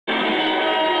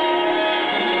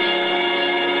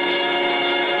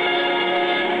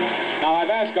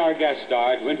ask our guest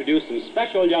star to introduce some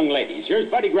special young ladies.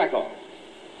 Here's Buddy Greco.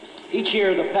 Each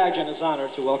year, the pageant is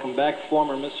honored to welcome back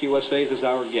former Miss USAs as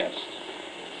our guests.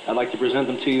 I'd like to present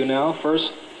them to you now.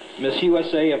 First, Miss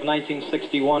USA of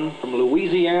 1961 from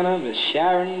Louisiana, Miss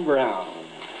Sharon Brown.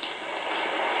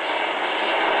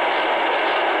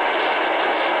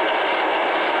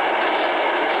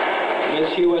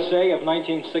 Miss USA of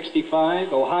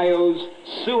 1965, Ohio's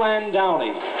Sue Ann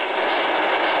Downey.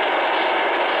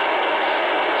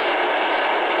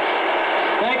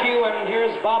 Thank you, and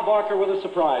here's Bob Barker with a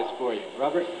surprise for you.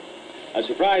 Robert? A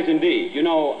surprise indeed. You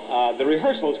know, the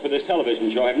rehearsals for this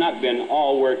television show have not been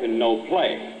all work and no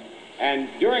play. And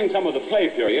during some of the play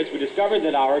periods, we discovered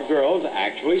that our girls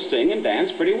actually sing and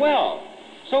dance pretty well.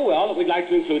 So well that we'd like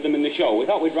to include them in the show. We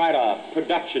thought we'd write a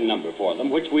production number for them,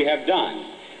 which we have done.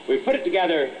 We've put it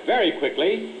together very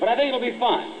quickly, but I think it'll be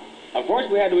fun. Of course,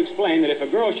 we had to explain that if a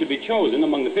girl should be chosen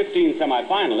among the 15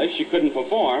 semifinalists, she couldn't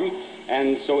perform.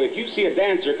 And so if you see a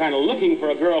dancer kind of looking for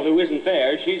a girl who isn't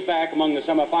there, she's back among the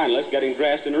semifinalists getting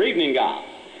dressed in her evening gown.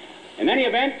 In any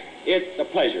event, it's a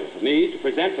pleasure for me to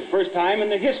present for the first time in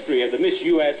the history of the Miss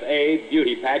USA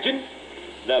beauty pageant,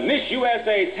 the Miss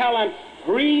USA Talent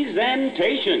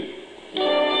Presentation.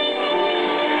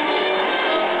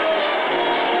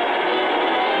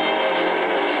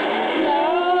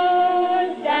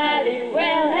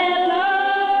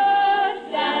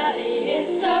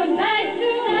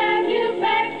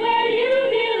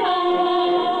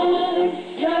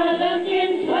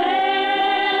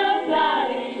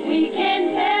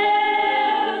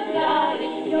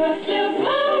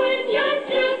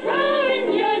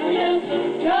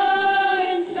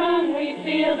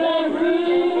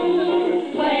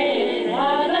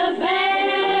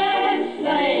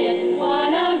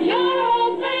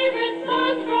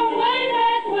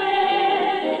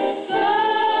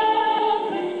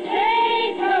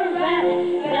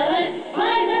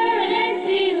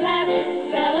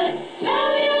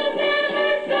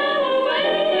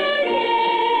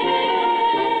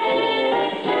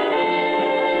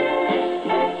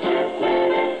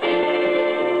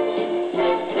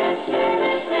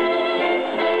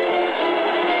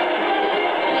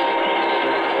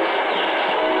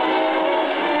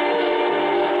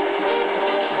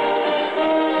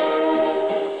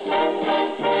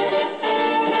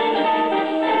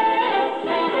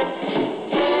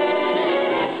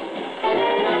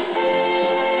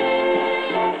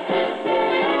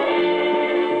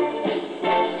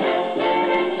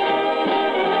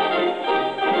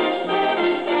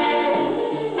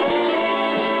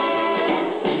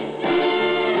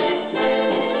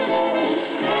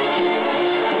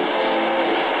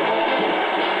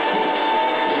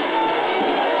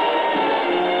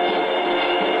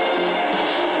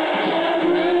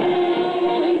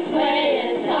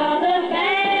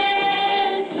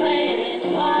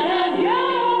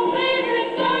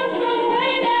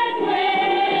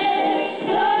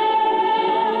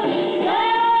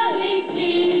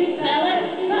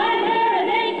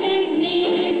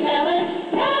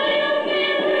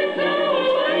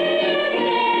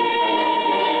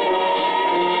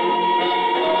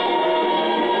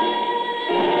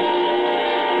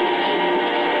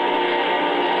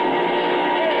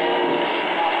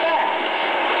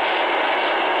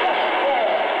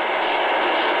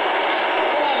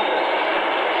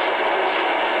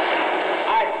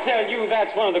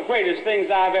 That's one of the greatest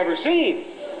things I've ever seen.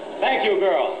 Thank you,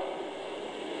 girls.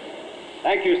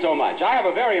 Thank you so much. I have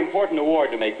a very important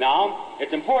award to make now.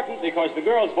 It's important because the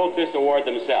girls vote this award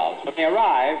themselves. When they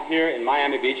arrive here in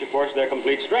Miami Beach, of course, they're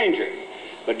complete strangers.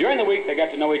 But during the week, they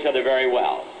get to know each other very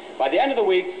well. By the end of the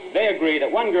week, they agree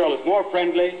that one girl is more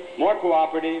friendly, more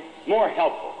cooperative, more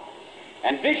helpful.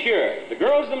 And this year, the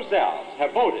girls themselves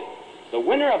have voted the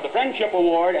winner of the Friendship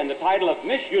Award and the title of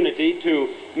Miss Unity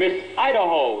to Miss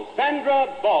Idaho,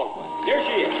 Sandra Baldwin. Here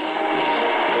she is.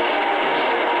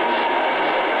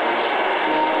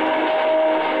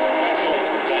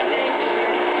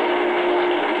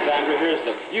 Sandra, here's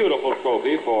the beautiful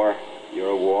trophy for your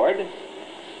award.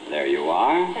 There you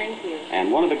are. Thank you.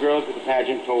 And one of the girls at the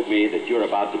pageant told me that you're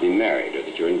about to be married, or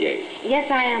that you're engaged.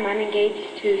 Yes, I am. I'm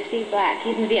engaged to Steve Black.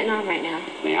 He's in Vietnam right now.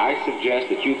 May I suggest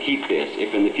that you keep this.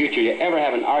 If in the future you ever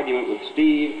have an argument with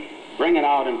Steve, bring it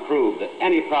out and prove that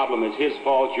any problem is his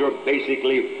fault. You're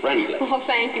basically friendly. Oh,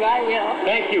 thank you. I will.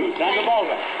 Thank you, Sandra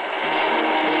Baldwin.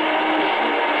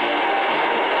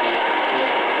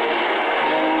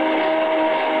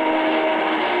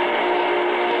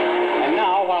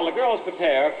 While the girls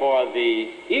prepare for the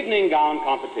evening gown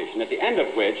competition, at the end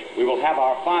of which we will have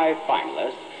our 5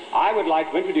 finalists, I would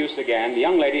like to introduce again the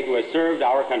young lady who has served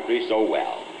our country so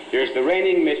well. Here's the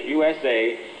reigning Miss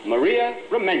USA, Maria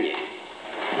Remenyi.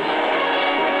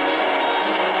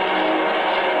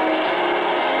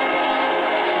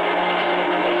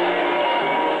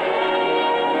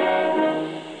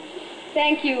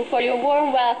 Thank you for your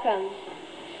warm welcome.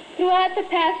 Throughout the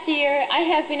past year, I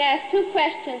have been asked two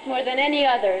questions more than any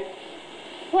others.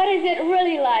 What is it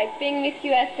really like being Miss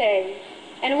USA?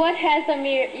 And what has the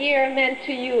year meant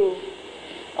to you?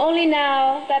 Only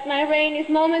now that my reign is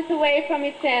moments away from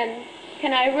its end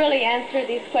can I really answer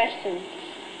these questions.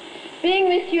 Being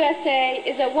Miss USA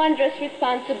is a wondrous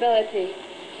responsibility.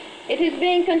 It is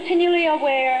being continually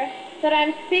aware that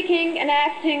I'm speaking and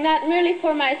acting not merely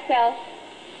for myself,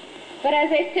 but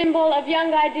as a symbol of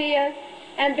young ideas,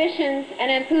 ambitions, and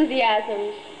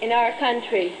enthusiasms in our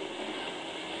country.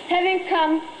 Having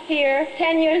come here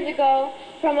 10 years ago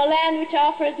from a land which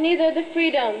offers neither the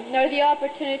freedom nor the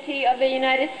opportunity of the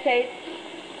United States,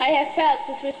 I have felt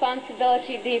this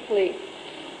responsibility deeply.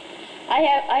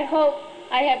 I hope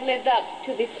I have lived up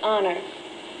to this honor.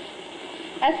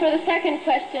 As for the second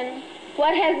question,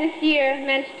 what has this year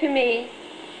meant to me?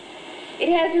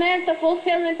 It has meant the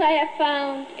fulfillment I have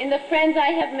found in the friends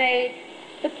I have made,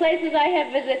 the places I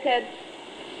have visited,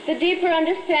 the deeper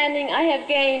understanding I have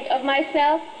gained of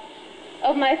myself,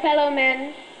 of my fellow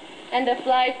men, and of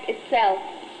life itself.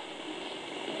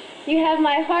 You have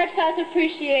my heartfelt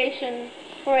appreciation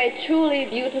for a truly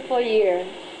beautiful year.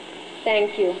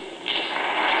 Thank you.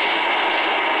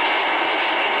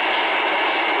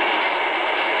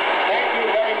 Thank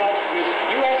you very much, Miss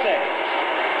USA.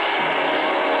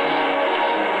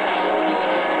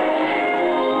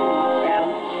 Well,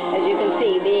 as you can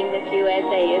see, being Miss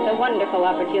USA is a wonderful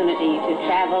opportunity to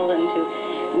travel and to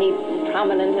meet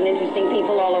prominent and interesting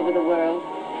people all over the world.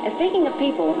 And speaking of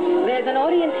people, there's an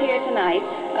audience here tonight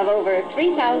of over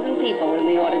 3,000 people in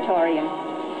the auditorium.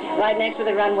 Right next to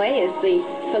the runway is the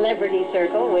celebrity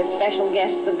circle with special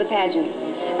guests of the pageant.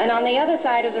 And on the other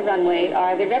side of the runway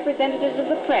are the representatives of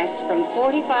the press from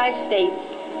 45 states,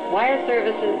 wire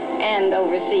services, and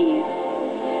overseas.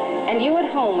 And you at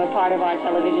home are part of our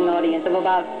television audience of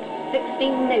about 60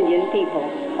 million people,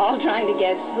 all trying to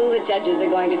guess who the judges are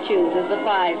going to choose as the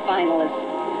 5 finalists.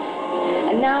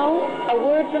 And now, a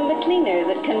word from the cleaner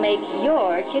that can make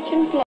your kitchen floor